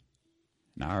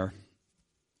Now, our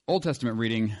Old Testament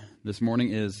reading this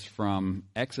morning is from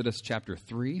Exodus chapter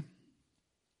 3,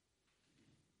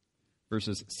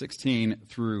 verses 16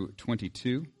 through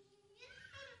 22.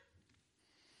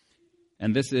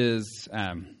 And this is,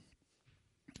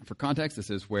 for context,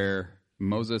 this is where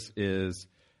Moses is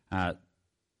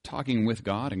talking with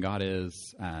God, and God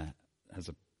has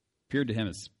appeared to him,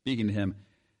 is speaking to him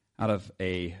out of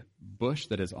a bush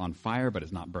that is on fire but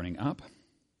is not burning up.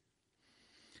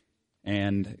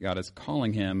 And God is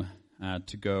calling him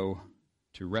to go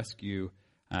to rescue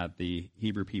the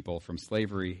Hebrew people from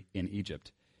slavery in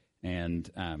Egypt. And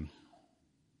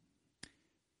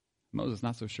Moses is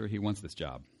not so sure he wants this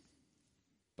job,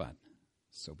 but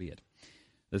so be it.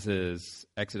 This is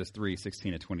Exodus 3,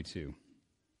 16 to 22.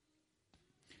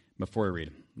 Before we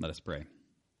read, let us pray.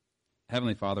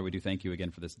 Heavenly Father, we do thank you again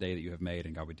for this day that you have made,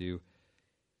 and God, we do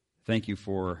thank you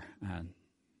for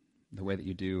the way that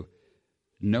you do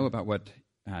know about what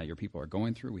your people are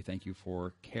going through. We thank you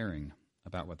for caring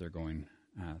about what they're going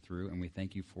through, and we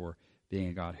thank you for being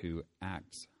a God who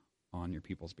acts on your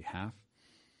people's behalf.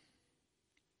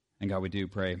 And God, we do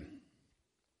pray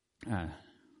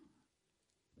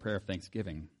prayer of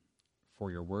thanksgiving for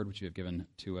your word, which you have given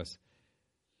to us,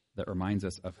 that reminds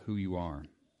us of who you are,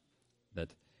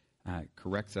 that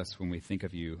corrects us when we think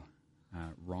of you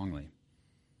wrongly.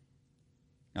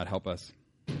 God, help us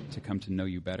to come to know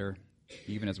you better,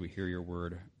 even as we hear your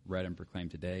word read and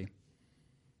proclaimed today.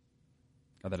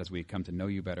 God, that as we come to know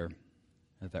you better,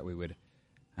 that we would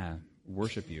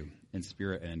worship you in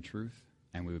spirit and in truth,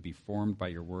 and we would be formed by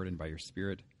your word and by your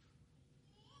spirit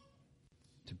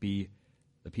to be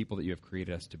the people that you have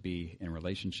created us to be in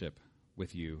relationship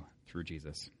with you through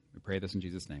Jesus. We pray this in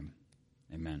Jesus' name.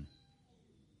 Amen.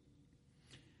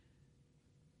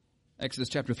 Exodus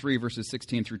chapter 3, verses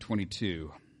 16 through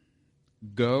 22.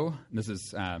 Go, this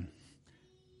is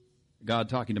God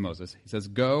talking to Moses. He says,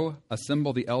 "Go,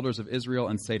 assemble the elders of Israel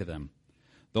and say to them,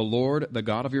 the Lord, the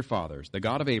God of your fathers, the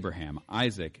God of Abraham,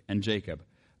 Isaac, and Jacob,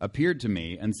 appeared to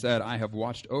me and said, I have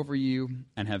watched over you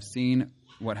and have seen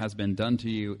what has been done to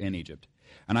you in Egypt.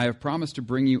 And I have promised to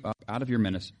bring you up out of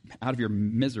your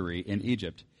misery in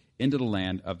Egypt into the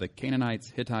land of the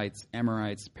Canaanites, Hittites,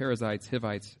 Amorites, Perizzites,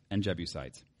 Hivites, and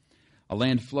Jebusites, a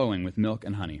land flowing with milk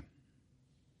and honey.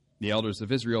 The elders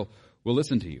of Israel will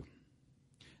listen to you.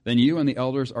 Then you and the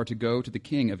elders are to go to the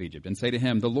king of Egypt and say to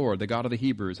him, the Lord, the God of the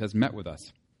Hebrews, has met with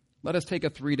us. Let us take a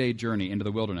 3-day journey into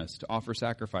the wilderness to offer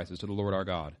sacrifices to the Lord our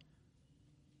God.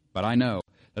 But I know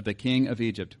that the king of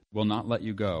Egypt will not let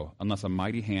you go unless a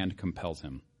mighty hand compels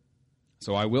him.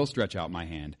 So I will stretch out my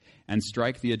hand and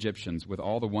strike the Egyptians with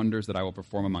all the wonders that I will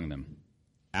perform among them.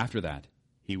 After that,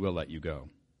 he will let you go.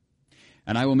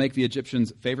 And I will make the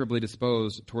Egyptians favorably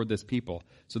disposed toward this people,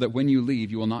 so that when you leave,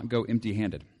 you will not go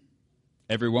empty-handed.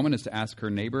 Every woman is to ask her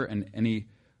neighbor and any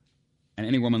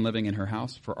woman living in her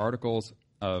house for articles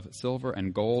of silver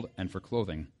and gold and for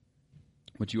clothing,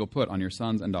 which you will put on your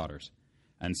sons and daughters.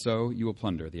 And so you will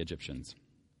plunder the Egyptians."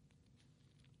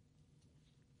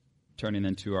 Turning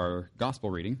then to our gospel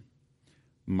reading,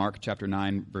 Mark chapter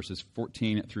 9, verses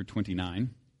 14 through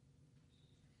 29.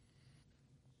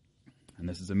 And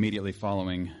this is immediately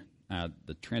following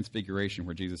the transfiguration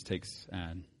where Jesus takes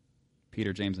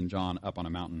Peter, James, and John up on a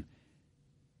mountain.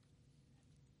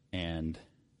 And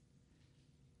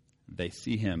they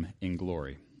see him in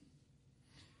glory.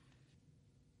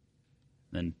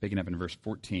 Then picking up in verse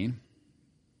 14,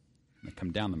 they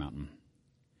come down the mountain.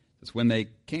 It says, when they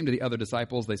came to the other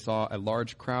disciples, they saw a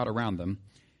large crowd around them,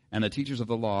 and the teachers of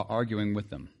the law arguing with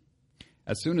them.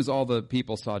 As soon as all the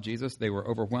people saw Jesus, they were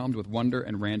overwhelmed with wonder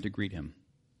and ran to greet him.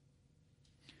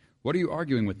 "What are you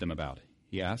arguing with them about?"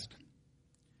 he asked.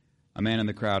 A man in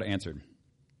the crowd answered,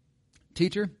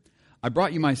 "Teacher, I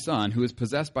brought you my son, who is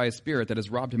possessed by a spirit that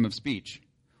has robbed him of speech.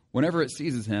 Whenever it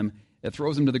seizes him, it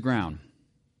throws him to the ground.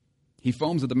 He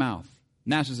foams at the mouth,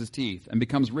 gnashes his teeth, and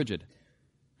becomes rigid.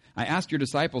 I asked your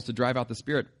disciples to drive out the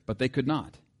spirit, but they could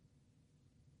not."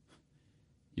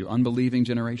 "You unbelieving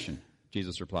generation,"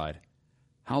 Jesus replied,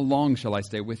 "how long shall I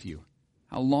stay with you?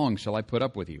 How long shall I put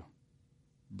up with you?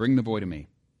 Bring the boy to me."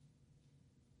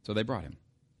 So they brought him.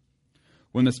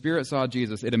 When the spirit saw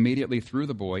Jesus, it immediately threw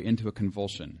the boy into a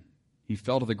convulsion. He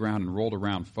fell to the ground and rolled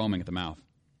around, foaming at the mouth.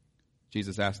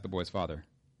 Jesus asked the boy's father,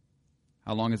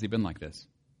 "How long has he been like this?"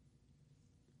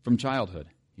 "From childhood,"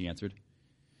 he answered.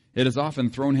 "It has often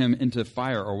thrown him into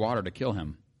fire or water to kill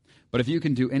him. But if you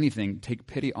can do anything, take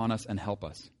pity on us and help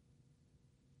us."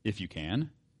 "If you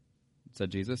can,"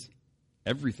 said Jesus,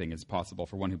 "everything is possible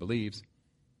for one who believes."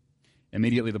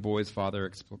 Immediately the boy's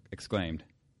father exclaimed,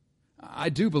 "I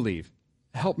do believe.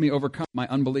 Help me overcome my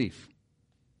unbelief."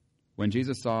 When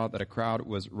Jesus saw that a crowd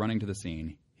was running to the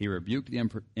scene, he rebuked the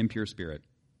impure spirit.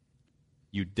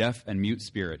 "You deaf and mute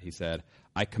spirit," he said,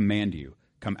 "I command you,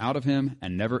 come out of him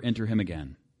and never enter him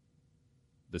again."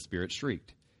 The spirit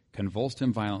shrieked, convulsed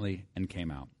him violently, and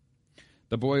came out.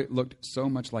 The boy looked so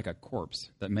much like a corpse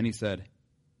that many said,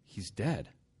 "He's dead."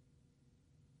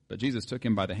 But Jesus took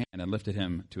him by the hand and lifted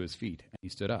him to his feet, and he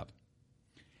stood up.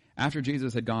 After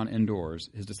Jesus had gone indoors,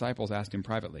 his disciples asked him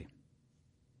privately,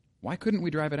 "Why couldn't we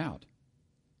drive it out?"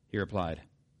 He replied,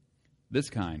 "This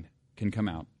kind can come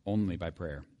out only by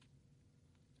prayer."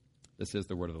 This is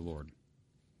the word of the Lord.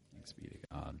 Thanks be to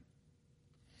God.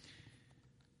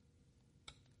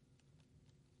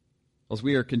 As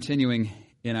we are continuing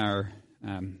in our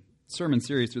sermon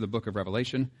series through the book of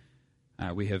Revelation,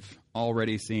 we have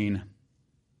already seen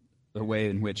the way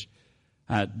in which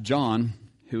John,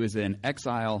 who is in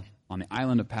exile on the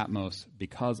island of Patmos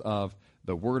because of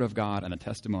the word of God and the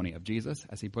testimony of Jesus,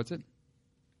 as he puts it,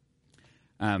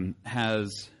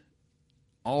 has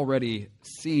already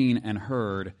seen and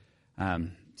heard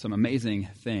some amazing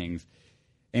things.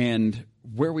 And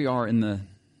where we are in the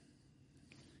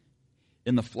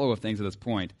flow of things at this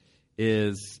point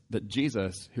is that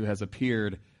Jesus, who has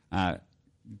appeared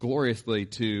gloriously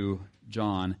to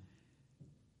John,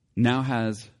 now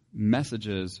has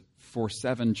messages for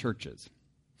 7 churches.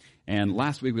 And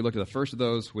last week we looked at the first of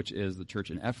those, which is the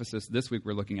church in Ephesus. This week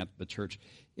we're looking at the church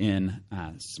in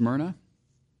Smyrna.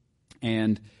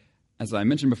 And as I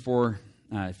mentioned before,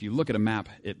 if you look at a map,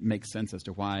 it makes sense as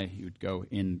to why you would go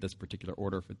in this particular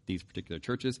order for these particular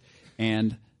churches.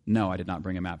 And no, I did not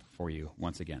bring a map for you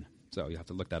once again. So you have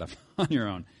to look that up on your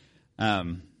own.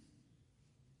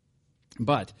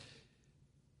 But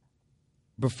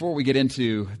before we get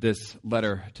into this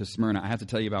letter to Smyrna, I have to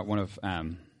tell you about one of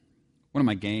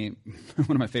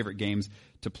my favorite games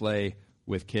to play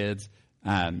with kids.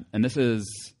 And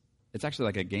it's actually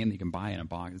like a game that you can buy in a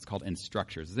box. It's called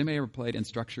Instructures. Has anybody ever played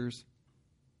Instructures?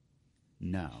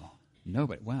 No.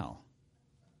 Nobody. Well,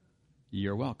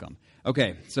 you're welcome.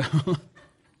 Okay, so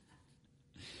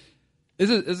this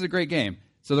is a great game.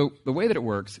 So the way that it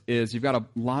works is you've got a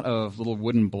lot of little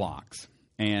wooden blocks,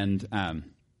 and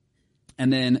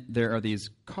then there are these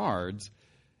cards,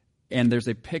 and there's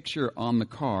a picture on the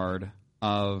card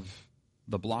of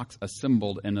the blocks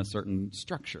assembled in a certain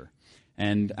structure.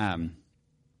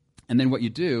 And then what you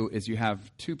do is you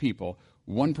have 2 people.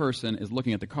 One person is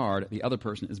looking at the card, the other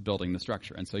person is building the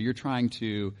structure. And so you're trying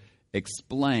to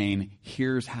explain,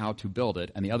 here's how to build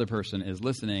it, and the other person is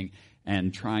listening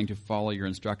and trying to follow your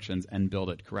instructions and build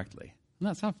it correctly.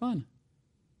 Doesn't that sound fun?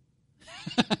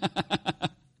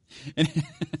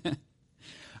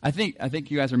 I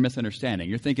think you guys are misunderstanding.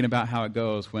 You're thinking about how it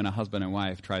goes when a husband and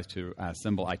wife tries to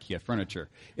assemble IKEA furniture.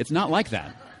 It's not like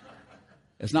that.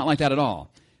 It's not like that at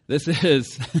all. This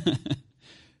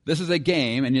is a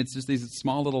game, and it's just these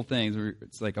small little things where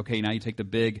it's like, okay, now you take the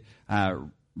big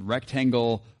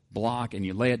rectangle block and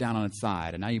you lay it down on its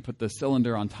side, and now you put the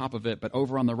cylinder on top of it, but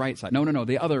over on the right side. No,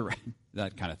 the other,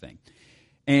 that kind of thing.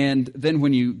 And then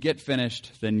when you get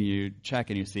finished, then you check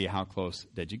and you see how close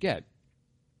did you get.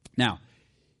 Now,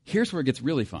 here's where it gets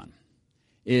really fun,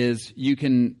 is you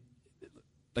can,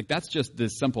 that's just the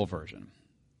simple version.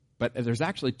 But there's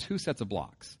actually 2 sets of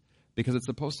blocks, because it's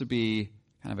supposed to be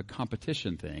kind of a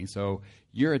competition thing. So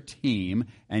you're a team,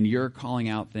 and you're calling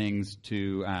out things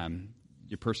to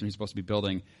your person who's supposed to be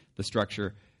building the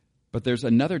structure. But there's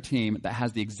another team that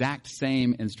has the exact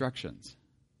same instructions,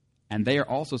 and they are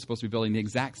also supposed to be building the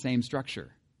exact same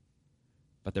structure.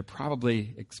 But they're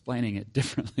probably explaining it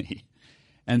differently.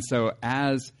 And so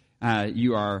as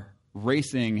you are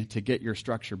racing to get your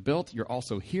structure built, you're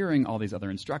also hearing all these other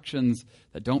instructions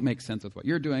that don't make sense with what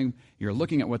you're doing. You're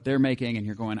looking at what they're making, and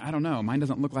you're going, I don't know, mine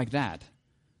doesn't look like that.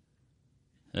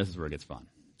 This is where it gets fun.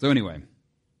 So anyway,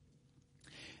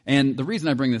 and the reason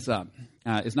I bring this up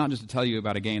is not just to tell you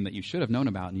about a game that you should have known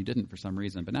about and you didn't for some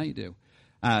reason, but now you do.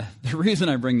 The reason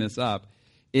I bring this up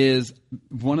is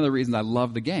one of the reasons I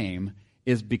love the game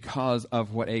is because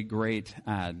of what a great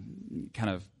kind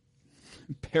of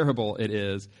parable it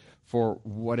is for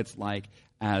what it's like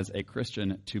as a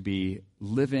Christian to be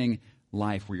living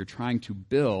life where you're trying to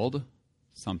build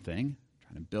something,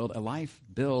 trying to build a life,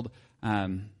 build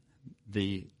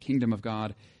the kingdom of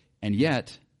God, and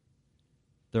yet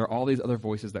there are all these other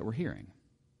voices that we're hearing.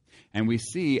 And we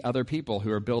see other people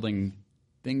who are building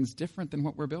things different than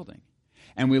what we're building.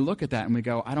 And we look at that and we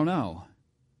go, I don't know.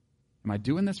 Am I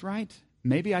doing this right?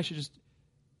 Maybe I should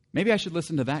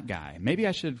listen to that guy. Maybe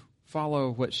I should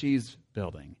follow what she's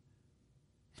building.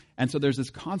 And so there's this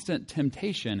constant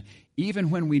temptation, even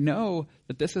when we know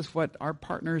that this is what our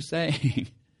partner is saying.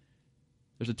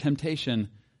 There's a temptation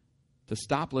to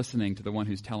stop listening to the one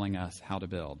who's telling us how to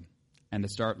build and to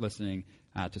start listening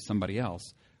to somebody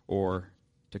else or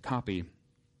to copy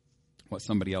what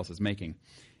somebody else is making.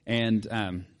 And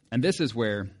this is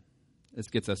where this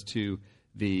gets us to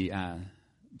the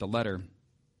letter,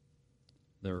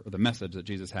 the message that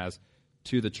Jesus has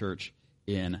to the church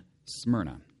in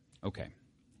Smyrna. Okay,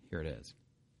 here it is.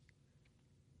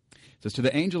 It says, "To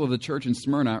the angel of the church in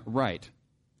Smyrna write,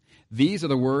 these are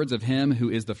the words of him who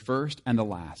is the first and the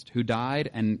last, who died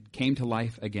and came to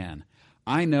life again.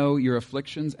 I know your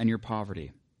afflictions and your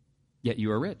poverty, yet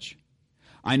you are rich.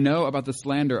 I know about the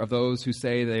slander of those who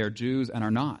say they are Jews and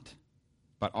are not,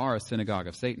 but are a synagogue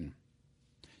of Satan.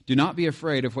 Do not be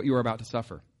afraid of what you are about to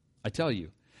suffer. I tell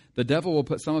you, the devil will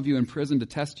put some of you in prison to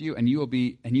test you, and you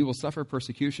will suffer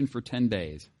persecution for 10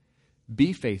 days.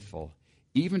 Be faithful,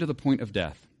 even to the point of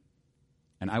death,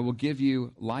 and I will give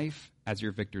you life as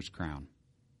your victor's crown.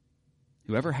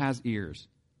 Whoever has ears,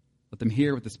 let them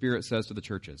hear what the Spirit says to the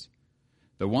churches.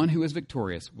 The one who is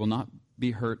victorious will not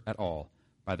be hurt at all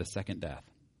by the second death."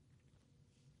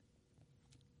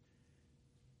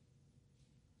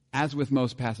 As with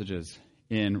most passages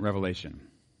in Revelation,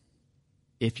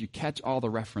 if you catch all the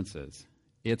references,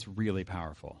 it's really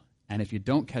powerful. And if you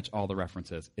don't catch all the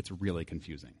references, it's really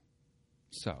confusing.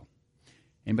 So,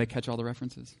 anybody catch all the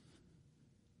references?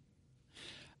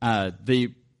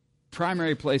 The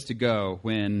primary place to go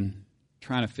when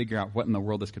trying to figure out what in the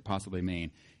world this could possibly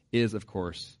mean is, of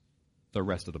course, the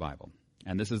rest of the Bible.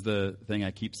 And this is the thing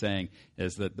I keep saying,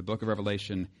 is that the book of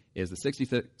Revelation is the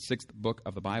 66th book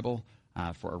of the Bible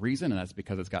for a reason, and that's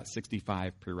because it's got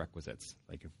 65 prerequisites.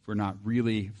 Like, if we're not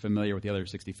really familiar with the other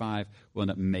 65, we'll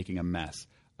end up making a mess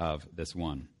of this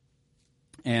one.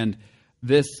 And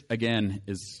this, again,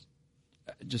 is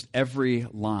just every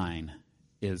line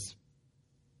is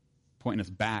pointing us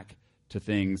back to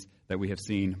things that we have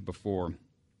seen before.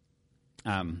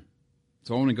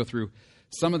 So I want to go through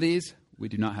some of these. We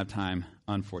do not have time,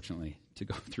 unfortunately, to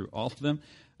go through all of them.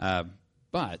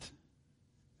 But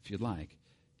if you'd like,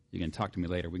 you can talk to me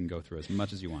later. We can go through as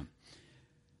much as you want.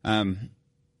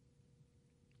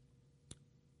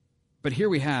 But here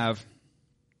we have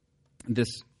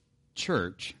this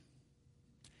church,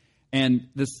 and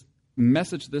this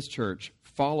message to this church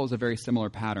follows a very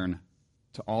similar pattern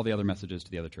to all the other messages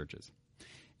to the other churches.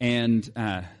 And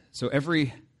so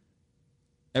every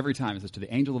time it says, "To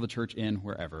the angel of the church in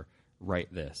wherever,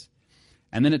 write this."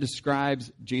 And then it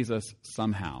describes Jesus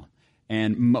somehow.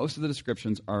 And most of the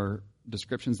descriptions are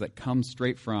descriptions that come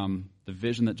straight from the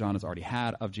vision that John has already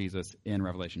had of Jesus in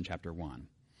Revelation chapter 1,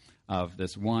 of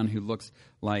this one who looks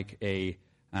like a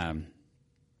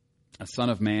son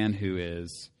of man who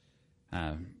is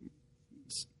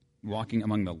walking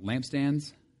among the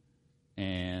lampstands.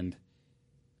 And,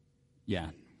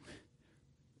 yeah,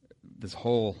 this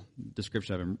whole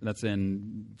description of him, that's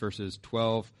in verses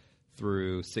 12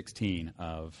 through 16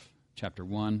 of chapter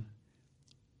 1.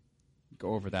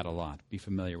 Go over that a lot. Be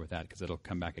familiar with that because it'll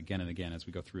come back again and again as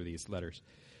we go through these letters.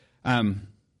 And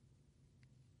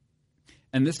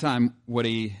this time what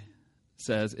he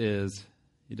says is,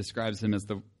 he describes him as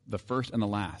the first and the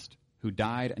last, who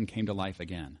died and came to life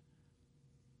again.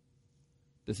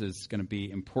 This is going to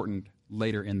be important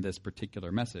later in this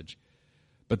particular message.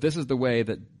 But this is the way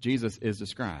that Jesus is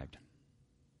described.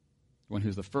 One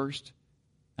who's the first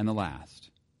and the last.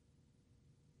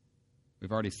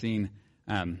 We've already seen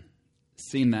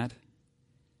that.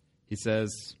 He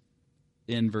says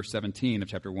in verse 17 of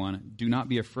chapter 1, "Do not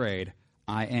be afraid,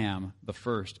 I am the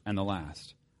first and the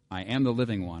last. I am the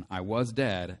living one. I was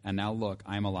dead, and now look,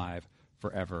 I am alive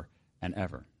forever and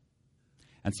ever."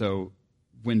 And so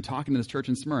when talking to this church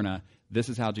in Smyrna, this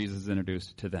is how Jesus is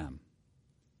introduced to them.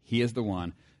 He is the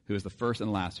one who is the first and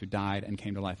the last, who died and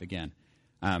came to life again.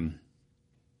 And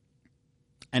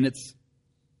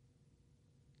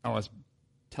I was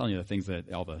telling you the things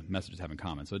that all the messages have in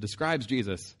common. So it describes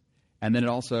Jesus, and then it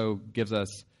also gives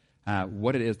us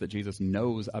what it is that Jesus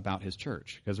knows about his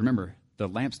church. Because remember, the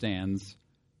lampstands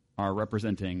are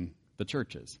representing the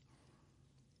churches.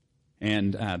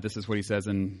 And this is what he says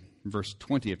in verse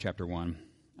 20 of chapter 1.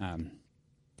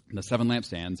 The 7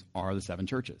 lampstands are the 7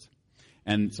 churches.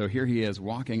 And so here he is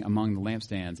walking among the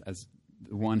lampstands as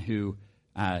the one who,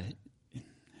 that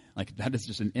is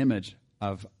just an image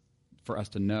for us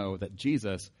to know that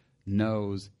Jesus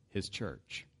knows his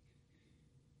church.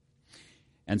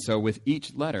 And so with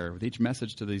each letter, with each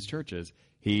message to these churches,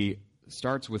 he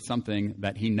starts with something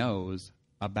that he knows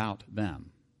about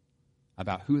them,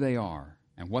 about who they are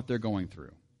and what they're going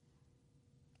through.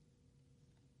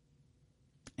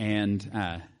 And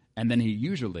then he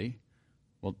usually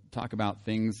will talk about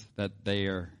things that they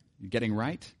are getting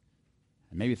right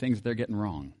and maybe things that they're getting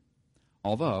wrong.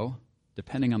 Although,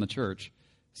 depending on the church,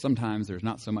 sometimes there's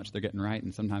not so much they're getting right,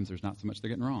 and sometimes there's not so much they're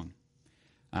getting wrong.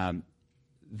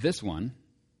 This one,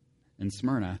 in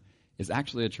Smyrna, is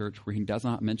actually a church where he does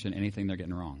not mention anything they're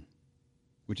getting wrong,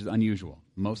 which is unusual.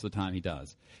 Most of the time he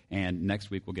does. And next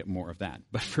week we'll get more of that.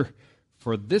 But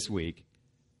for this week,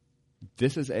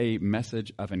 this is a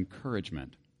message of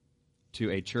encouragement to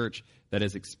a church that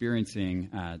is experiencing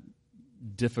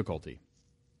difficulty.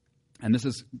 And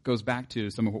this goes back to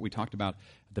some of what we talked about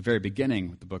at the very beginning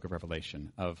with the book of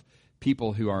Revelation, of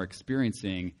people who are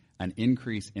experiencing an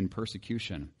increase in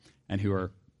persecution and who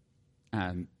are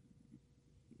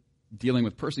dealing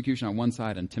with persecution on one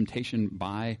side and temptation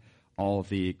by all of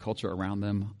the culture around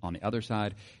them on the other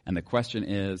side. And the question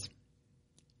is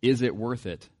it worth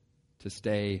it to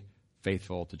stay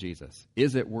faithful to Jesus?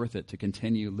 Is it worth it to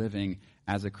continue living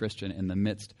as a Christian in the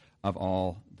midst of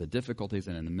all the difficulties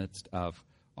and in the midst of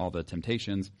all the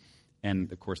temptations?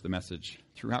 And, of course, the message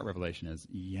throughout Revelation is,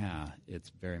 yeah, it's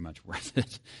very much worth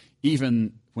it,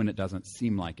 even when it doesn't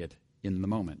seem like it in the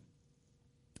moment.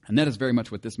 And that is very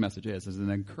much what this message is an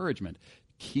encouragement.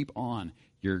 Keep on.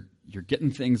 You're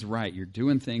getting things right. You're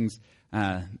doing things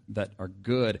that are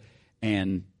good,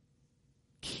 and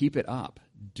keep it up.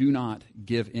 Do not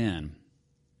give in.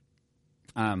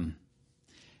 And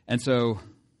then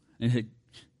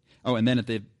at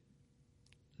the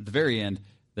very end,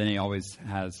 then he always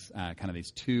has kind of these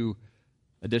two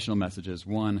additional messages.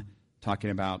 One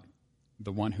talking about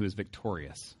the one who is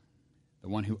victorious, the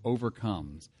one who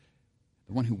overcomes,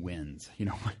 the one who wins.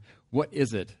 What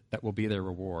is it that will be their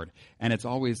reward? And it's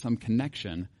always some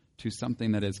connection to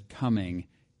something that is coming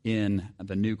in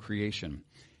the new creation.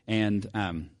 And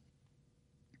then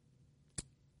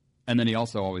he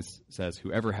also always says,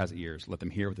 whoever has ears, let them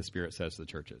hear what the Spirit says to the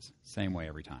churches. Same way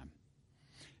every time.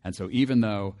 And so even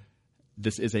though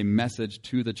this is a message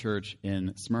to the church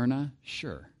in Smyrna,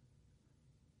 sure.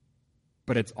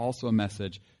 But it's also a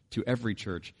message to every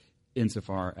church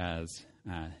insofar as,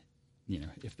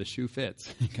 if the shoe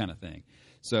fits kind of thing.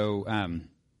 So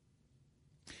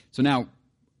now,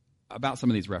 about some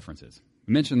of these references.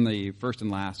 We mentioned the first and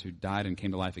last who died and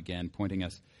came to life again, pointing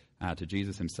us to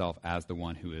Jesus himself as the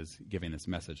one who is giving this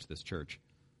message to this church.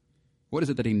 What is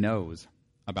it that he knows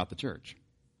about the church?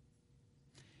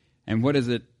 And what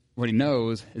he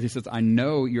knows is he says, I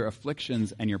know your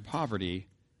afflictions and your poverty,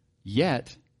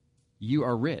 yet you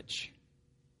are rich.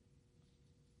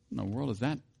 What in the world is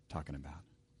that talking about?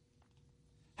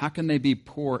 How can they be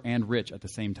poor and rich at the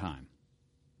same time?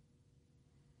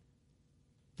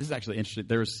 This is actually interesting.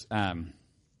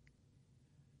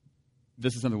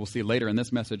 This is something we'll see later in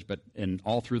this message, but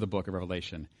all through the book of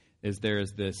Revelation,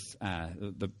 there's this,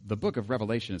 the book of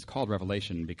Revelation is called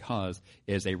Revelation because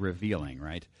it is a revealing,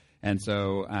 right? And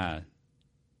so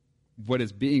what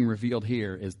is being revealed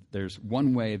here is there's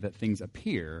one way that things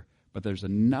appear, but there's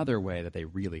another way that they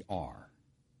really are.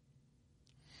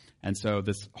 And so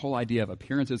this whole idea of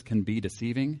appearances can be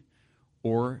deceiving,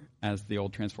 or as the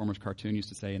old Transformers cartoon used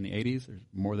to say in the 80s, there's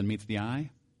more than meets the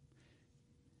eye.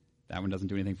 That one doesn't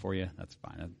do anything for you. That's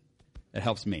fine. It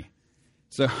helps me.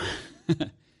 So,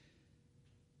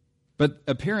 but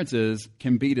appearances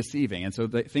can be deceiving. And so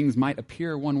things might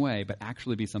appear one way, but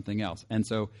actually be something else. And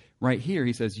so right here,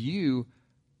 he says, you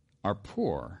are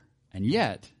poor, and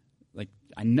yet,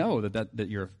 I know that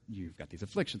you've got these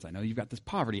afflictions. I know you've got this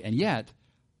poverty, and yet,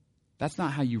 that's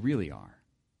not how you really are.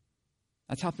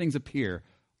 That's how things appear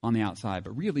on the outside,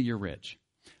 but really you're rich.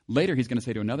 Later, he's going to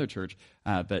say to another church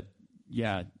that,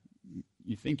 yeah,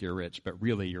 you think you're rich, but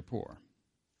really you're poor.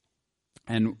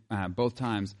 And both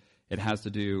times it has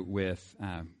to do with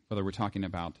whether we're talking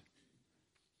about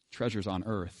treasures on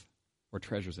earth or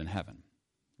treasures in heaven,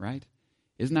 right?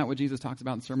 Isn't that what Jesus talks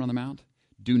about in the Sermon on the Mount?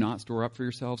 Do not store up for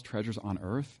yourselves treasures on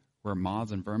earth, where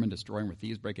moths and vermin destroy and where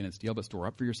thieves break in and steal, but store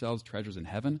up for yourselves treasures in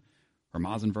heaven, where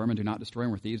moths and vermin do not destroy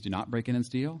and where thieves do not break in and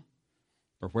steal.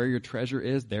 For where your treasure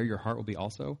is, there your heart will be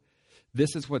also.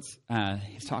 This is what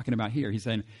he's talking about here. He's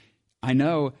saying, I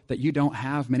know that you don't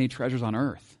have many treasures on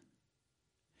earth.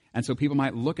 And so people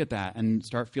might look at that and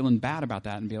start feeling bad about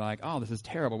that and be like, oh, this is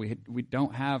terrible. We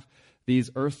don't have these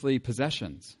earthly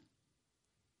possessions.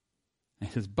 And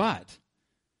he says, but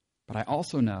I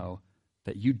also know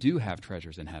that you do have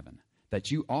treasures in heaven, that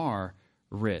you are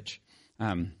rich.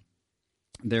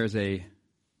 There's a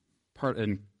part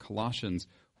in Colossians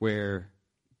where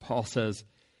Paul says,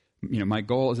 my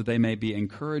goal is that they may be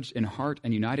encouraged in heart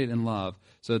and united in love,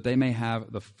 so that they may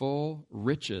have the full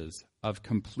riches of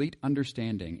complete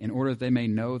understanding, in order that they may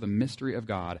know the mystery of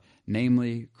God,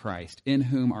 namely Christ, in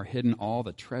whom are hidden all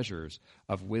the treasures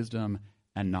of wisdom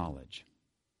and knowledge.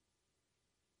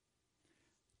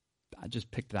 I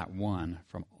just picked that one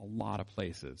from a lot of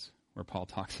places where Paul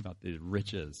talks about the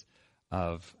riches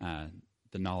of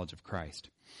the knowledge of Christ.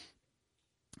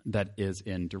 That is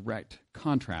in direct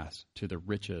contrast to the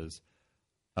riches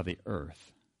of the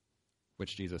earth,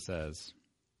 which Jesus says,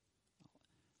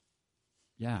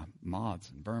 yeah, moths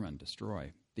and vermin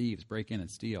destroy, thieves break in and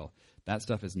steal. That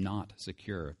stuff is not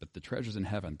secure, but the treasures in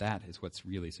heaven, that is what's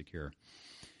really secure.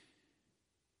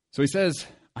 So he says,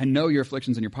 I know your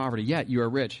afflictions and your poverty, yet you are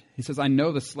rich. He says, I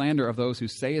know the slander of those who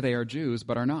say they are Jews,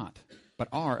 but are not, but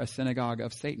are a synagogue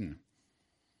of Satan.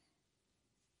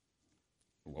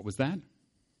 What was that?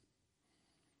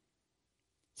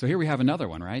 So here we have another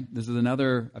one, right? This is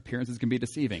another appearances can be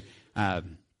deceiving.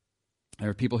 There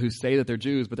are people who say that they're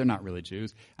Jews, but they're not really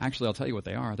Jews. Actually, I'll tell you what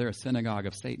they are. They're a synagogue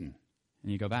of Satan.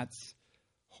 And you go, that's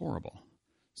horrible.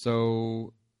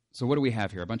 So what do we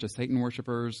have here? A bunch of Satan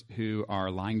worshipers who are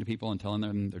lying to people and telling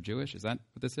them they're Jewish? Is that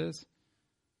what this is?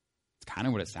 It's kind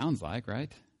of what it sounds like,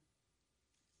 right?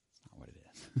 It's not what it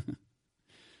is.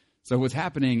 So what's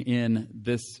happening in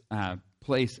this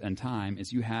place and time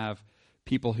is you have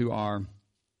people who are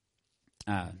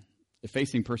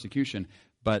facing persecution,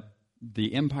 but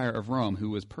the empire of Rome, who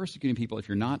was persecuting people, if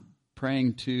you're not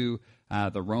praying to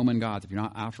the Roman gods, if you're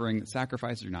not offering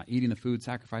sacrifices, you're not eating the food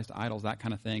sacrificed to idols, that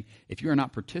kind of thing, if you are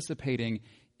not participating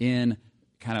in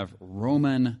kind of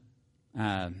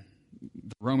the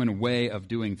Roman way of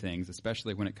doing things,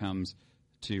 especially when it comes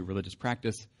to religious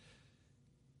practice,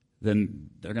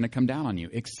 then they're going to come down on you.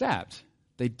 Except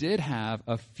they did have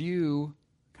a few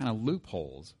kind of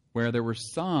loopholes where there were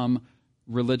some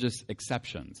religious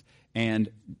exceptions. And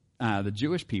the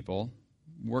Jewish people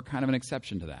were kind of an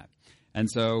exception to that. And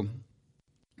so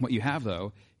what you have,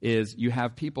 though, is you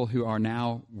have people who are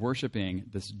now worshiping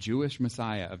this Jewish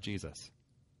Messiah of Jesus.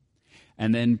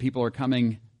 And then people are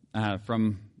coming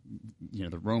from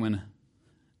the Roman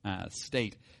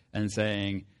state and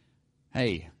saying,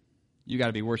 hey, you got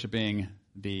to be worshiping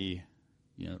the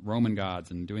Roman gods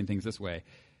and doing things this way.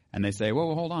 And they say,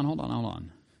 whoa, hold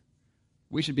on.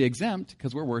 We should be exempt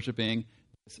because we're worshiping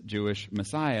this Jewish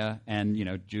Messiah, and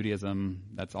Judaism,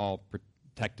 that's all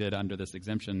protected under this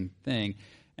exemption thing,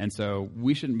 and so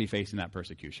we shouldn't be facing that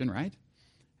persecution, right?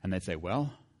 And they'd say,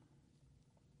 well,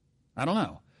 I don't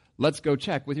know. Let's go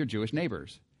check with your Jewish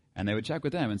neighbors. And they would check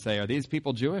with them and say, are these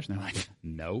people Jewish? And they're like,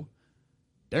 no,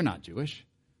 they're not Jewish.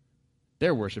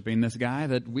 They're worshiping this guy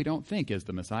that we don't think is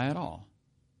the Messiah at all.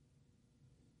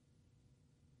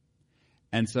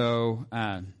 And so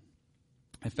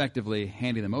effectively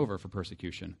handing them over for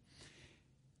persecution.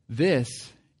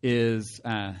 This is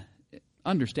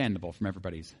understandable from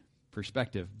everybody's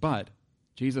perspective, but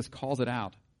Jesus calls it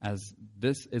out as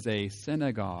this is a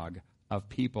synagogue of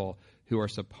people who are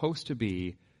supposed to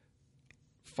be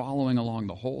following along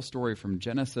the whole story from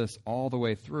Genesis all the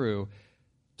way through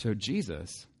to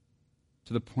Jesus,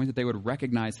 to the point that they would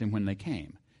recognize him when they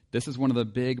came. This is one of the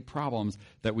big problems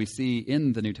that we see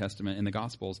in the New Testament, in the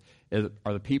Gospels,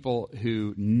 are the people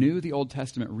who knew the Old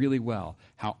Testament really well,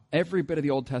 how every bit of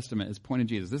the Old Testament is pointing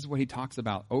to Jesus. This is what he talks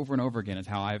about over and over again, is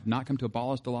how I have not come to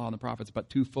abolish the law and the prophets, but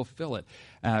to fulfill it.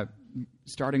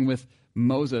 Starting with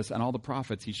Moses and all the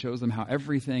prophets, he shows them how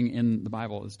everything in the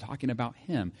Bible is talking about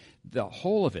him. The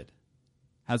whole of it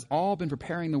has all been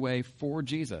preparing the way for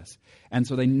Jesus. And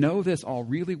so they know this all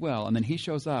really well, and then he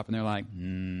shows up, and they're like,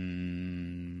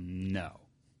 no.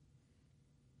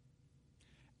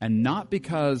 And not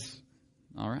because,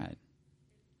 all right.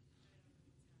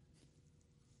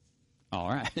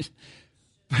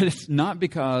 But it's not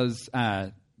because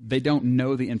they don't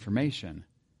know the information.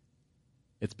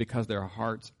 It's because their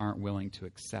hearts aren't willing to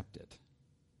accept it.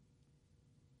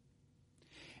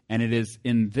 And it is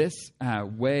in this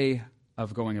way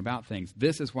of going about things.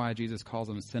 This is why Jesus calls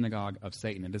them a synagogue of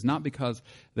Satan. It is not because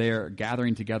they are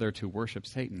gathering together to worship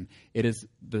Satan. It is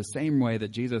the same way that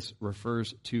Jesus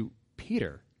refers to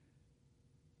Peter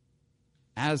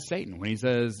as Satan when he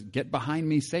says, "Get behind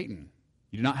me, Satan.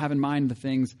 You do not have in mind the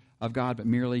things of God, but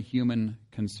merely human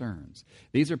concerns."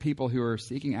 These are people who are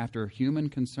seeking after human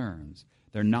concerns.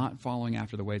 They're not following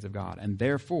after the ways of God. And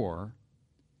therefore,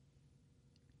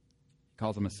 he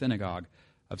calls them a synagogue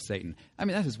of Satan. I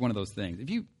mean, that's just one of those things. If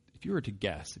you were to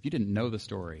guess, if you didn't know the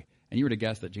story, and you were to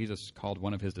guess that Jesus called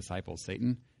one of his disciples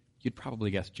Satan, you'd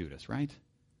probably guess Judas, right?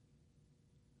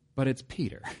 But it's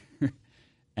Peter.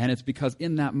 And it's because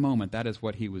in that moment, that is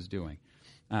what he was doing.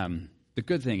 The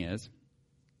good thing is,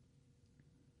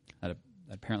 that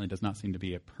apparently does not seem to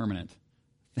be a permanent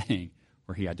thing,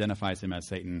 where he identifies him as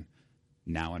Satan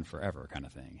now and forever kind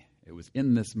of thing. It was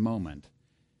in this moment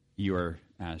you are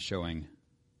showing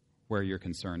where your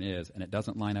concern is, and it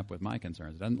doesn't line up with my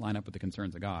concerns. It doesn't line up with the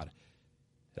concerns of God.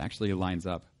 It actually lines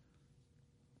up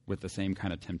with the same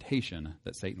kind of temptation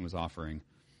that Satan was offering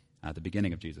at the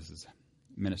beginning of Jesus'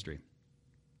 ministry.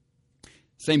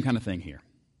 Same kind of thing here.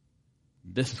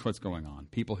 This is what's going on.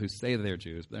 People who say they're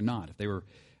Jews, but they're not. If they were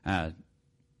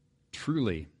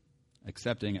truly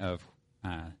accepting of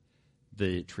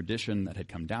the tradition that had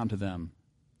come down to them,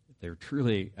 if they were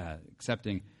truly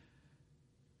accepting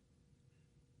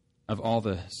of all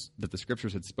that the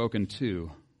Scriptures had spoken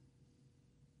to,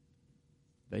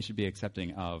 they should be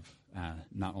accepting of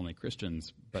not only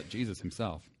Christians, but Jesus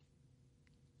himself.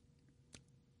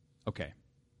 Okay.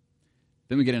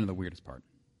 Then we get into the weirdest part,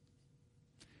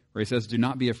 where he says, "Do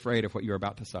not be afraid of what you are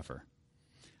about to suffer.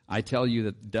 I tell you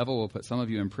that the devil will put some of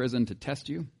you in prison to test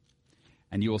you,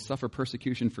 and you will suffer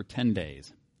persecution for 10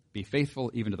 days. Be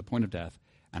faithful even to the point of death,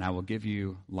 and I will give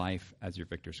you life as your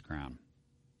victor's crown."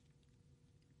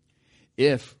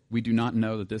 If we do not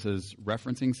know that this is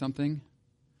referencing something,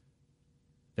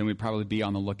 then we'd probably be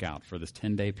on the lookout for this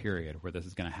 10-day period where this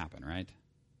is going to happen, right?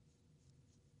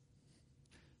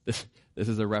 This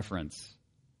is a reference.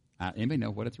 Anybody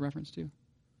know what it's a reference to? You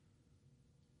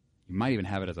might even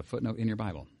have it as a footnote in your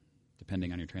Bible,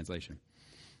 depending on your translation.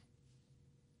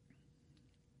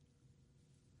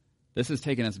 This has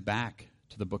taken us back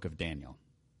to the book of Daniel.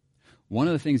 One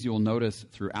of the things you will notice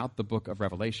throughout the book of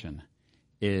Revelation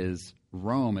is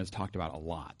Rome is talked about a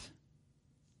lot.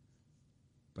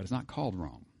 But it's not called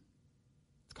Rome.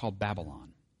 It's called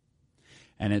Babylon.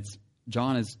 And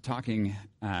John is talking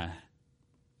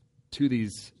to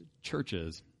these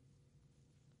churches.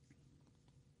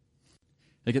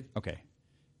 It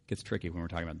gets tricky when we're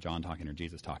talking about John talking or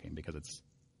Jesus talking, because it's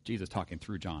Jesus talking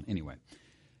through John anyway.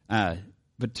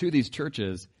 But to these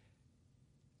churches,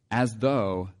 as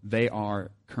though they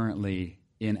are currently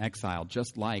in exile,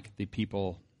 just like the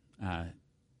people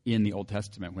in the Old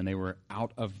Testament when they were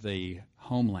out of the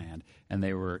homeland and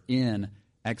they were in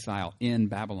exile in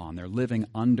Babylon. They're living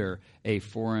under a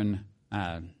foreign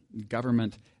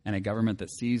government, and a government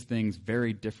that sees things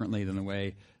very differently than the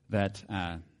way that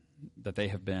they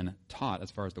have been taught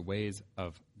as far as the ways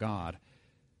of God.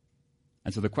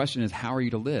 And so the question is, how are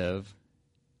you to live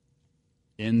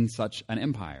in such an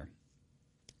empire?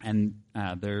 And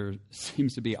there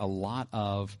seems to be a lot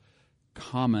of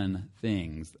common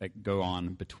things that go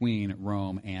on between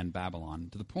Rome and Babylon,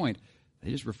 to the point that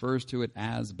he just refers to it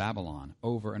as Babylon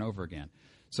over and over again.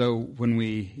 So when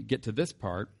we get to this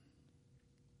part,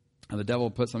 the devil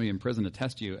will put somebody in prison to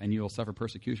test you, and you will suffer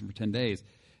persecution for 10 days.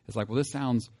 It's like, well, this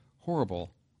sounds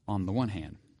horrible on the one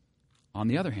hand. On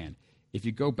the other hand, if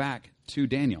you go back to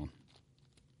Daniel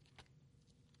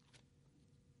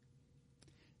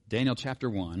chapter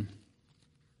 1,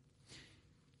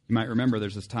 you might remember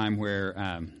there's this time where,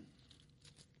 I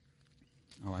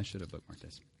should have bookmarked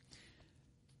this.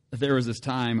 There was this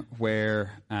time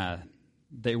where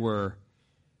they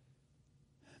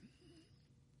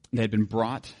had been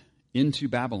brought into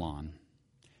Babylon,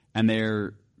 and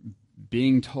they're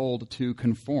being told to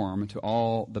conform to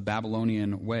all the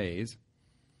Babylonian ways,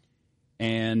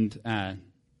 and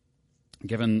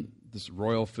given this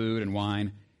royal food and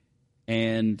wine.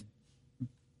 And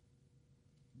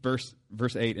verse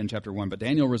 8 in chapter 1, "But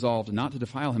Daniel resolved not to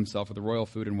defile himself with the royal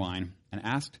food and wine, and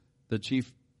asked the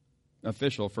chief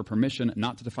official for permission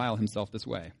not to defile himself this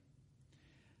way."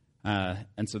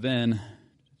 And so then,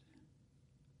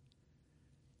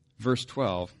 verse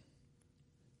 12,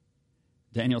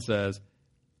 Daniel says,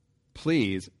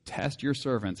 "Please test your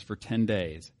servants for 10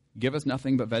 days. Give us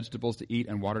nothing but vegetables to eat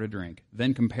and water to drink.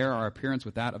 Then compare our appearance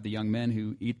with that of the young men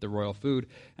who eat the royal food,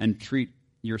 and treat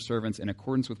your servants in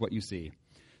accordance with what you see."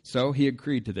 So he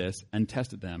agreed to this and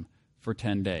tested them for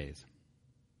 10 days.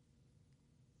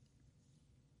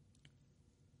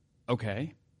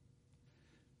 Okay.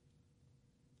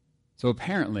 So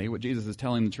apparently what Jesus is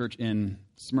telling the church in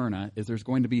Smyrna is there's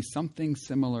going to be something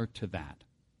similar to that.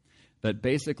 That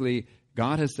basically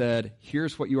God has said,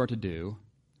 here's what you are to do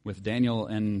with Daniel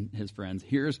and his friends.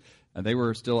 They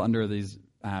were still under these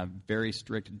very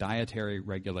strict dietary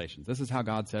regulations. This is how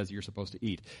God says you're supposed to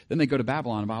eat. Then they go to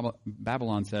Babylon, and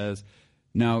Babylon says,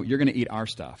 no, you're going to eat our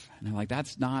stuff. And they're like,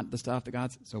 that's not the stuff that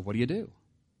God's... So what do you do?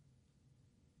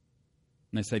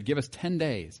 And they said, give us 10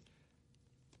 days.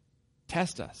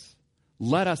 Test us.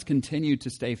 Let us continue to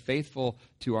stay faithful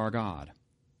to our God.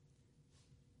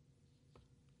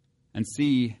 And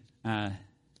see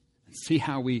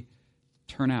how we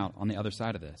turn out on the other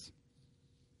side of this.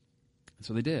 And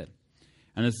so they did.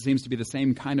 And this seems to be the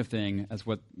same kind of thing as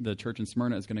what the church in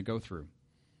Smyrna is going to go through.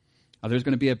 There's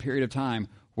going to be a period of time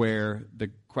where the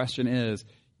question is,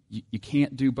 you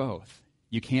can't do both.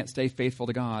 You can't stay faithful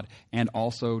to God and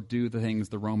also do the things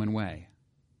the Roman way.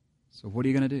 So what are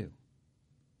you going to do?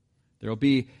 There will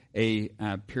be a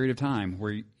period of time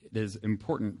where it is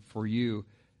important for you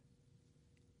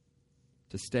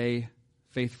to stay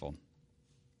faithful.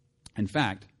 In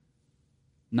fact,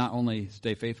 not only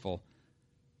stay faithful,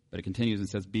 but it continues and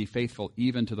says, be faithful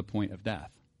even to the point of death.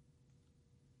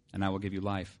 And I will give you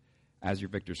life as your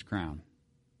victor's crown.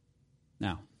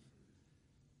 Now,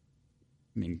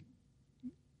 I mean,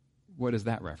 what is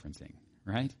that referencing,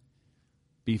 right?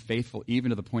 Be faithful even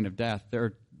to the point of death. There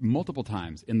are multiple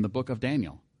times in the book of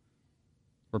Daniel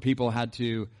where people had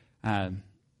to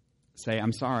say,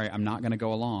 I'm sorry, I'm not going to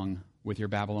go along with your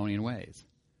Babylonian ways.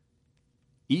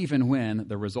 Even when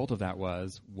the result of that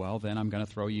was, well, then I'm going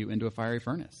to throw you into a fiery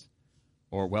furnace.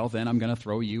 Or, well, then I'm going to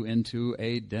throw you into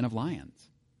a den of lions.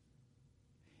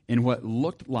 In what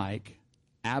looked like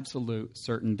absolute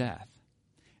certain death.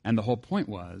 And the whole point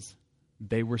was,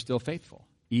 they were still faithful,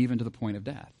 even to the point of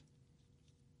death.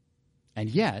 And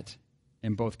yet,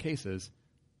 in both cases,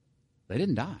 they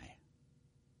didn't die.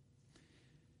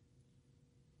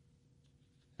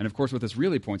 And of course, what this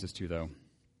really points us to, though,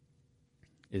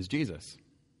 is Jesus,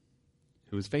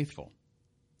 who is faithful,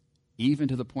 even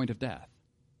to the point of death,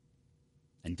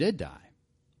 and did die.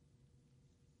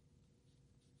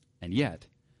 And yet,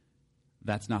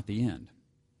 that's not the end.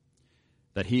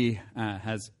 That he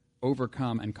has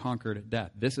overcome and conquered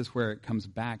death. This is where it comes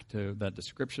back to the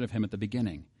description of him at the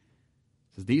beginning.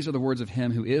 It says, these are the words of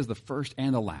him who is the first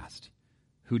and the last,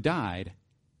 who died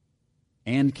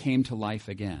and came to life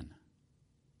again.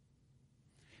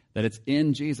 That it's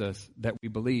in Jesus that we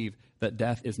believe that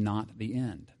death is not the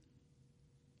end.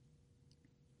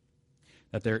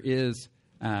 That there is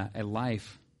a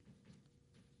life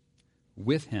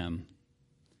with him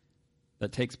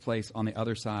that takes place on the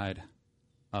other side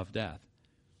of death.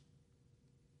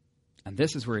 And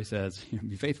this is where he says,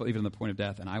 be faithful even to the point of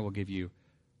death, and I will give you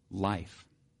life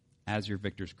as your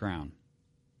victor's crown.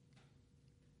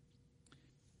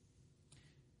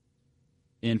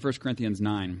 In 1 Corinthians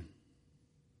 9,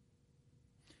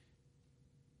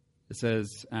 it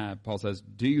says, Paul says,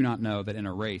 do you not know that in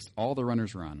a race all the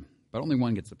runners run, but only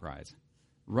one gets the prize?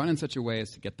 Run in such a way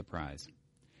as to get the prize.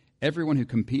 Everyone who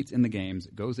competes in the games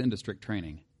goes into strict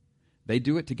training. They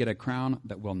do it to get a crown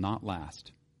that will not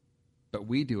last. But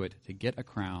we do it to get a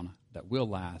crown that will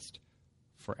last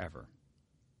forever.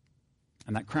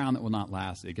 And that crown that will not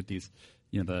last, you get these,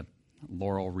 the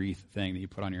laurel wreath thing that you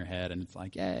put on your head, and it's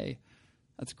like, yay,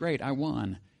 that's great, I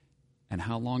won. And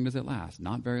how long does it last?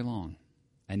 Not very long.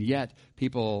 And yet,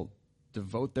 people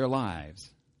devote their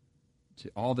lives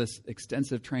to all this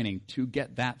extensive training to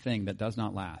get that thing that does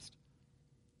not last.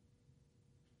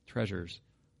 Treasures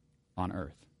on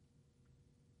earth.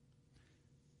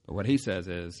 But what he says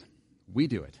is, we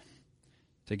do it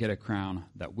to get a crown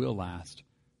that will last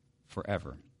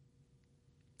forever.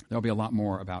 There'll be a lot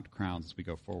more about crowns as we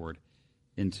go forward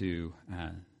into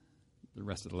the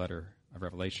rest of the letter of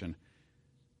Revelation.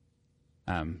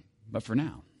 But for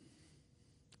now,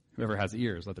 whoever has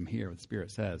ears, let them hear what the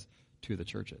Spirit says to the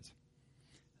churches.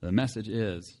 The message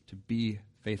is to be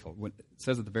faithful. When it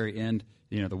says at the very end,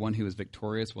 the one who is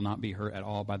victorious will not be hurt at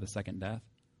all by the second death.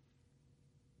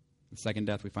 The second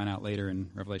death we find out later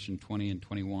in Revelation 20 and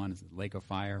 21 is the lake of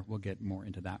fire. We'll get more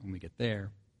into that when we get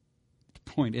there.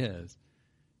 The point is,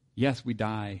 yes, we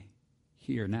die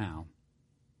here now,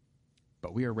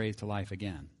 but we are raised to life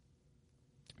again,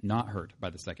 not hurt by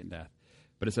the second death.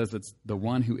 But it says it's the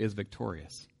one who is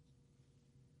victorious.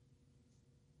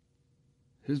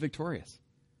 Who's victorious?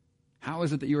 How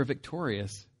is it that you are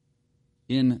victorious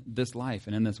in this life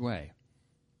and in this way?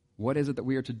 What is it that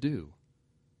we are to do?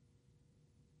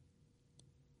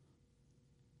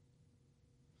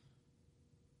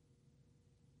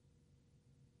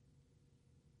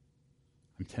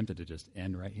 I'm tempted to just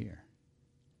end right here.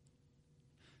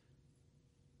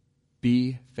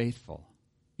 Be faithful,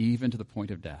 even to the point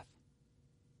of death.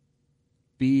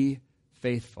 Be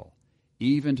faithful,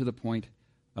 even to the point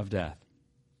of death.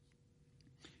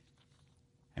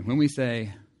 And when we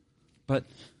say, but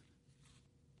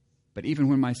even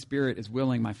when my spirit is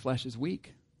willing, my flesh is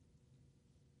weak.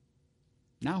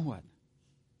 Now what?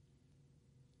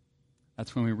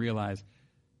 That's when we realize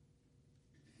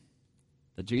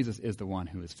that Jesus is the one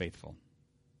who is faithful.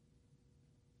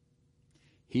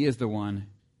 He is the one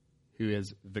who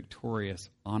is victorious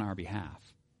on our behalf.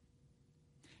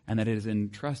 And that it is in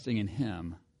trusting in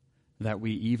him that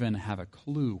we even have a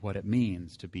clue what it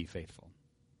means to be faithful.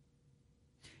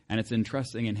 And it's in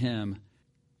trusting in him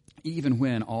even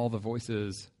when all the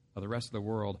voices of the rest of the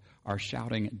world are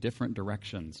shouting different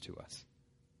directions to us.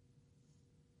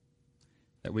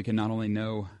 That we can not only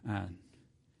know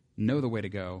the way to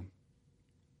go,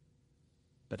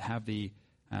 but have the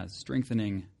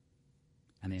strengthening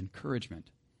and the encouragement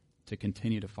to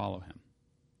continue to follow him.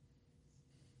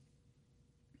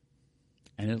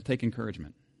 And it'll take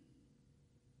encouragement.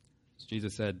 As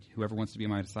Jesus said, whoever wants to be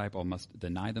my disciple must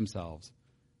deny themselves,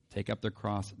 take up their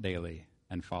cross daily,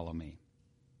 and follow me.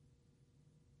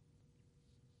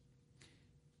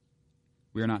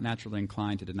 We are not naturally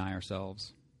inclined to deny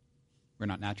ourselves. We're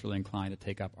not naturally inclined to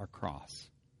take up our cross.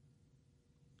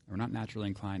 We're not naturally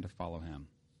inclined to follow him.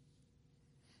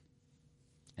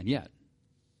 And yet,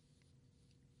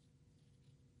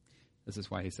 this is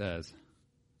why he says,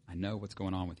 I know what's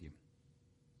going on with you.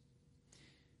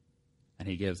 And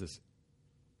he gives this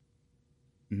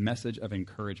message of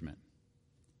encouragement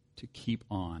to keep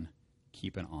on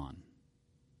keeping on,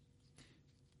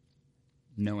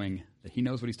 knowing that he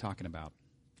knows what he's talking about,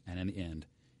 and in the end,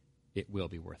 it will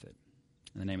be worth it.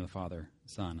 In the name of the Father,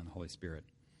 Son, and the Holy Spirit,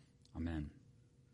 amen.